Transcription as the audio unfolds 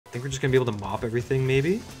think we're just gonna be able to mop everything,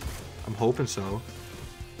 maybe? I'm hoping so.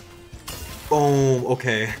 Boom,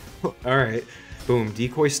 okay. Alright. Boom,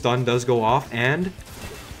 decoy stun does go off, and...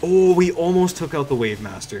 oh, we almost took out the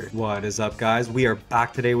Wavemaster. What is up, guys? We are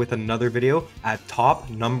back today with another video at top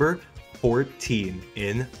number 14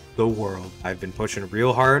 in the world. I've been pushing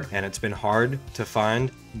real hard, and it's been hard to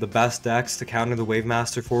find the best decks to counter the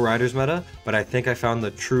Wavemaster 4 Riders meta, but I think I found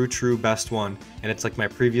the true best one, and it's like my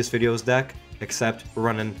previous video's deck, except we're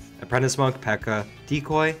running Apprentice Monk, P.E.K.K.A,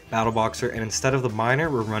 Decoy, Battle Boxer, and instead of the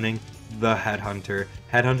Miner, we're running the Headhunter.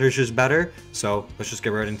 Headhunter's just better, so let's just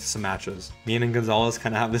get right into some matches. Me and Gonzalez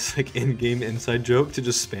kind of have this like in-game inside joke to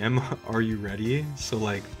just spam, are you ready? So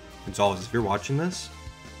like, Gonzalez, if you're watching this,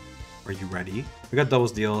 are you ready? We got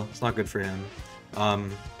doubles deal, it's not good for him,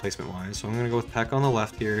 placement wise. So I'm gonna go with P.E.K.K.A on the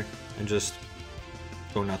left here and just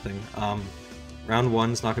go nothing. Round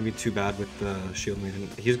one's not gonna be too bad with the Shield Maiden.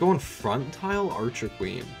 He's going front tile Archer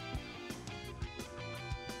Queen.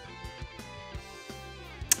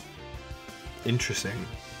 Interesting.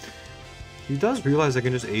 He does realize I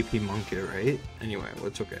can just AP monk it, right? Anyway, well,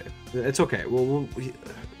 it's okay. It's okay. I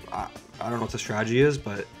don't know what the strategy is,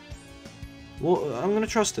 but well, I'm gonna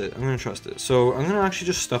trust it. I'm gonna trust it. So I'm gonna actually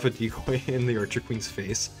just stuff a decoy in the Archer Queen's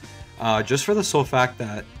face, just for the sole fact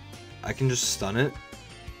that I can just stun it.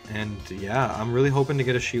 And yeah, I'm really hoping to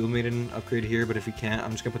get a Shield Maiden upgrade here, but if we can't,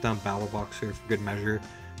 I'm just gonna put down Battle Boxer for good measure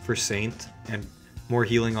for Saint and more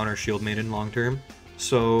healing on our Shield Maiden long term.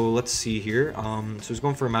 So let's see here. So he's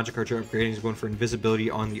going for a Magic Archer upgrade, and he's going for invisibility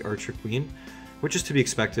on the Archer Queen, which is to be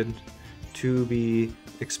expected.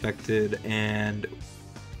 And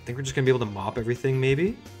I think we're just gonna be able to mop everything,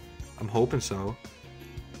 maybe? I'm hoping so.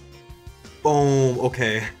 Boom,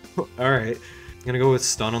 okay. Alright. I'm gonna go with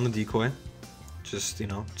stun on the decoy. Just, you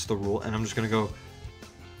know, it's the rule. And I'm just gonna go...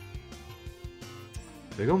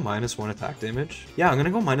 did I go -1 attack damage? Yeah, I'm gonna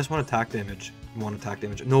go -1 attack damage. 1 attack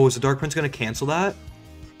damage. No, is the Dark Prince gonna cancel that?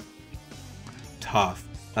 Tough.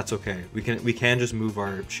 That's okay. We can just move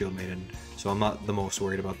our Shield Maiden, so I'm not the most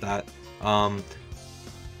worried about that.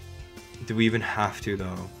 Do we even have to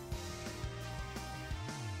though?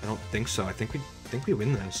 I don't think so. I think we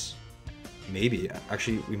win this. Maybe.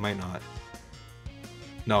 Actually, we might not.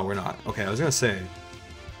 No, we're not. Okay, I was gonna say.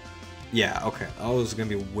 Yeah, okay. That was gonna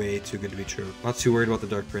be way too good to be true. Not too worried about the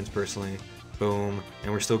Dark Prince personally. Boom.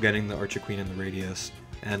 And we're still getting the Archer Queen in the radius.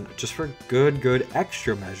 And just for good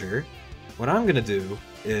extra measure, what I'm gonna do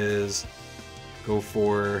is go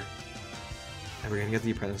for... are we gonna get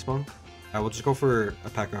the Apprentice Monk? I will just go for a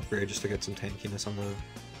P.E.K.K.A upgrade just to get some tankiness on the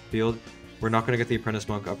field. We're not gonna get the Apprentice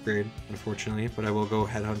Monk upgrade, unfortunately, but I will go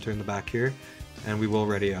Headhunter in the back here, and we will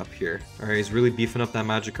ready up here. Alright, he's really beefing up that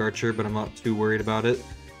Magic Archer, but I'm not too worried about it.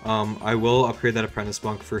 I will upgrade that Apprentice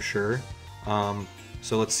Monk for sure.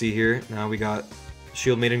 So let's see here. Now we got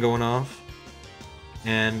Shield Maiden going off.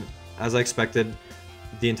 And as I expected,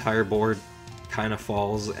 the entire board kind of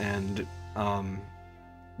falls and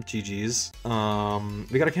GG's.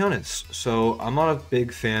 We got a Countess. So I'm not a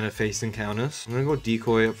big fan of facing Countess. I'm gonna go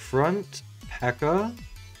decoy up front. P.E.K.K.A.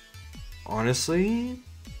 Honestly,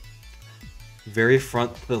 very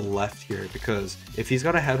front to the left here, because if he's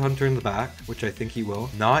got a Headhunter in the back, which I think he will,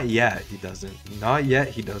 not yet he doesn't. Not yet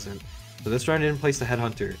he doesn't. So this round I didn't place the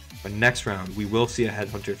Headhunter, but next round we will see a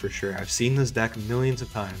Headhunter for sure. I've seen this deck millions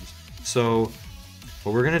of times. So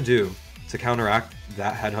what we're gonna do to counteract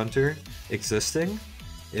that Headhunter existing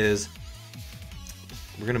is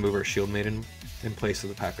we're gonna move our Shield Maiden in place of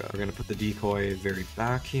the P.E.K.K.A. We're gonna put the decoy very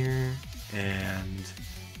back here, and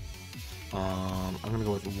I'm gonna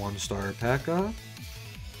go with 1-star P.E.K.K.A.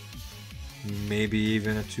 Maybe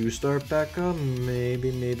even a 2-star P.E.K.K.A.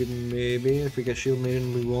 Maybe. If we get Shield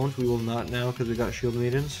Maiden, we won't. We will not now because we got Shield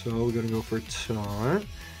Maiden. So we're gonna go for Taunt,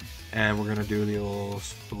 and we're gonna do the old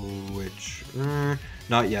switch.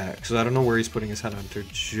 Not yet, because I don't know where he's putting his Headhunter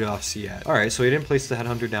just yet. All right, so he didn't place the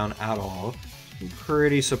Headhunter down at all.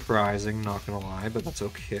 Pretty surprising, not gonna lie, but that's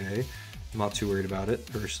okay. I'm not too worried about it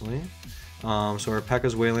personally. So our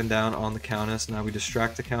P.E.K.K.A.'s wailing down on the Countess. Now we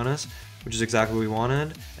distract the Countess, which is exactly what we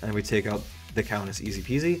wanted, and we take out the Countess easy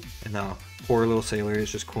peasy. And now poor little Sailor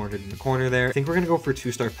is just cornered in the corner there. I think we're gonna go for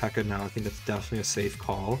 2-star P.E.K.K.A. now. I think that's definitely a safe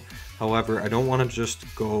call. However, I don't want to just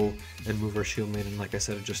go and move our Shield Maiden like I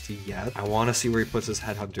said just yet. I want to see where he puts his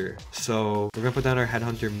Headhunter. So we're gonna put down our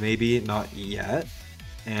Headhunter, maybe not yet.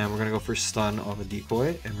 And we're gonna go for stun on the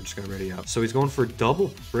decoy, and we're just gonna ready up. So he's going for double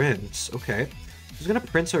Prince. Okay. He's gonna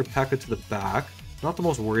Prince our P.E.K.K.A. to the back. Not the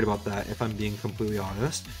most worried about that, if I'm being completely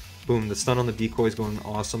honest. Boom, the stun on the decoy is going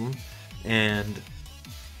awesome. And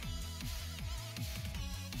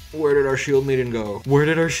where did our Shield Maiden go? Where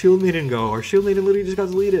did our Shield Maiden go? Our Shield Maiden literally just got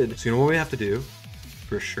deleted. So you know what we have to do?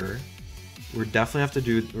 for sure. We're gonna have to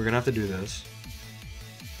do this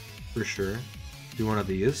for sure. Do one of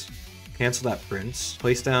these. Cancel that Prince.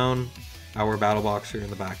 Place down our Battle Boxer in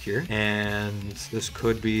the back here, and this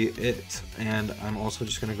could be it. And I'm also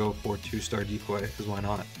just gonna go for 2-star decoy, because why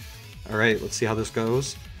not? All right, let's see how this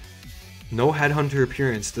goes. No Headhunter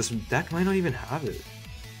appearance. This deck might not even have it.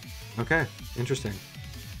 Okay, interesting.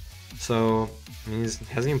 So I mean, he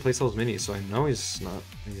hasn't even placed those minis, so I know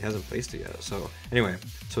he hasn't placed it yet. So anyway,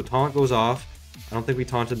 so taunt goes off. I don't think we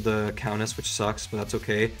taunted the Countess, which sucks, but that's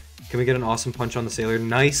okay. Can we get an awesome punch on the Sailor?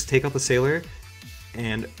 Nice, take out the Sailor.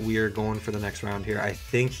 And we are going for the next round here. I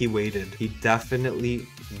think he waited. He definitely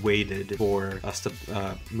waited for us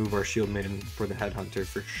to move our Shield Maiden for the Headhunter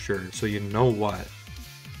for sure. So you know what?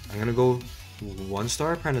 I'm gonna go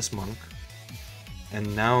 1-star Apprentice Monk.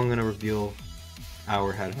 And now I'm gonna reveal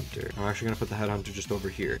our Headhunter. I'm actually gonna put the Headhunter just over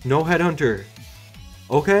here. No Headhunter!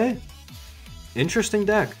 Okay. Interesting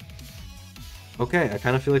deck. Okay, I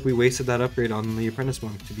kind of feel like we wasted that upgrade on the Apprentice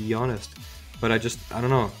Monk, to be honest. But I don't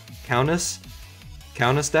know. Countess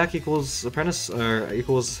deck equals Apprentice, or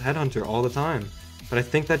equals Headhunter all the time. But I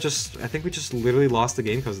think we just literally lost the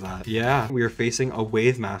game because of that. Yeah, we are facing a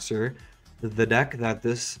Wavemaster, the deck that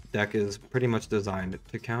this deck is pretty much designed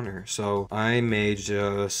to counter. So I may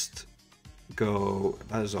just go,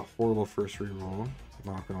 that is a horrible first reroll,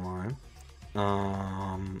 not gonna lie.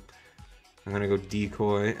 I'm gonna go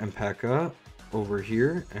Decoy and P.E.K.K.A. over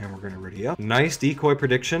here, and we're gonna ready up. Nice decoy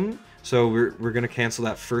prediction. So we're gonna cancel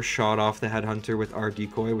that first shot off the Headhunter with our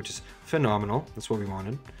decoy, which is phenomenal. That's what we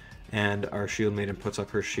wanted. And our Shield Maiden puts up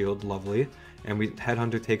her shield, lovely. And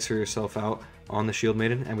Headhunter takes herself out on the Shield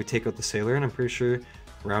Maiden, and we take out the Sailor, and I'm pretty sure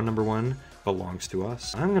round number 1 belongs to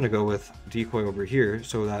us. I'm gonna go with decoy over here,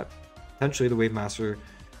 so that potentially the Wavemaster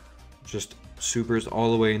just supers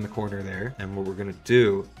all the way in the corner there. And what we're gonna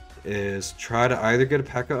do is try to either get a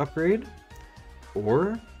P.E.K.K.A. upgrade,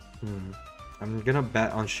 or I'm gonna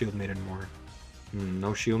bet on Shield Maiden more.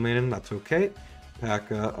 No Shield Maiden, that's okay.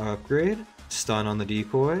 P.E.K.K.A. upgrade, stun on the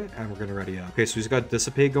decoy, and we're gonna ready up. Okay, so he's got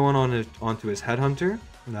Dissipate going on onto his Headhunter,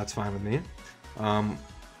 and that's fine with me.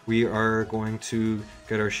 We are going to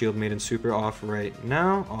get our Shield Maiden super off right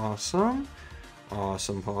now. Awesome.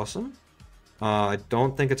 Awesome, awesome. I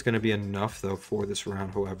don't think it's going to be enough, though, for this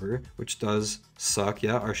round, however, which does suck.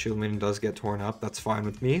 Yeah, our Shield Maiden does get torn up. That's fine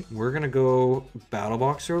with me. We're going to go Battle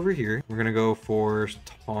Boxer over here. We're going to go for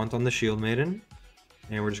Taunt on the Shield Maiden,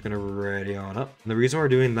 and we're just going to ready on up. And the reason we're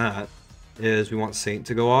doing that is we want Saint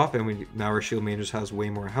to go off, and now our Shield Maiden just has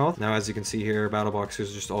way more health. Now, as you can see here, Battle Boxer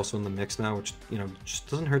is just also in the mix now, which, you know, just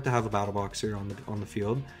doesn't hurt to have a Battle Boxer on the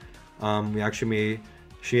field.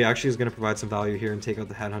 She actually is going to provide some value here and take out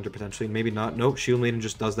the Headhunter potentially. Maybe not. Nope, Shield Maiden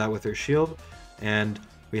just does that with her shield. And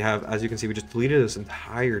we have, as you can see, we just deleted this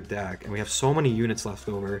entire deck. And we have so many units left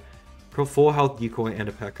over. Full health decoy and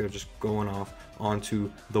a P.E.K.K.A. just going off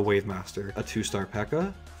onto the Wavemaster. A 2-star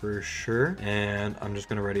P.E.K.K.A. for sure. And I'm just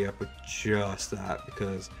going to ready up with just that,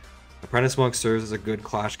 because Apprentice Monk serves as a good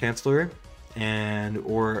Clash canceller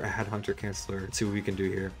or a Headhunter canceller. Let's see what we can do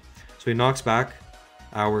here. So he knocks back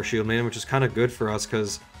our Shield Maiden, which is kind of good for us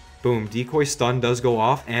because, boom, decoy stun does go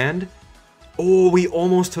off, and oh, we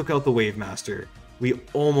almost took out the Wavemaster. We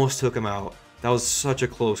almost took him out. That was such a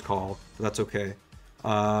close call, but that's okay.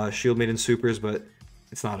 Shield Maiden supers, but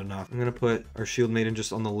it's not enough. I'm gonna put our Shield Maiden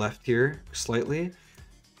just on the left here slightly.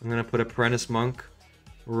 I'm gonna put Apprentice Monk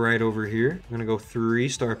right over here. I'm gonna go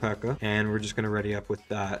 3-star P.E.K.K.A. and we're just gonna ready up with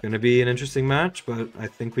that. Gonna be an interesting match, but I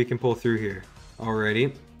think we can pull through here.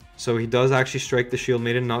 Alrighty. So he does actually strike the Shield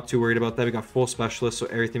Maiden, not too worried about that. We got full specialist, so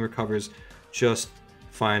everything recovers just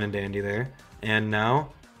fine and dandy there. And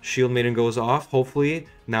now, Shield Maiden goes off. Hopefully,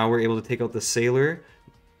 now we're able to take out the Sailor.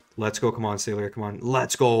 Let's go, come on, Sailor, come on.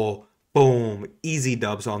 Let's go. Boom. Easy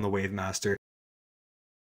dubs on the Wavemaster.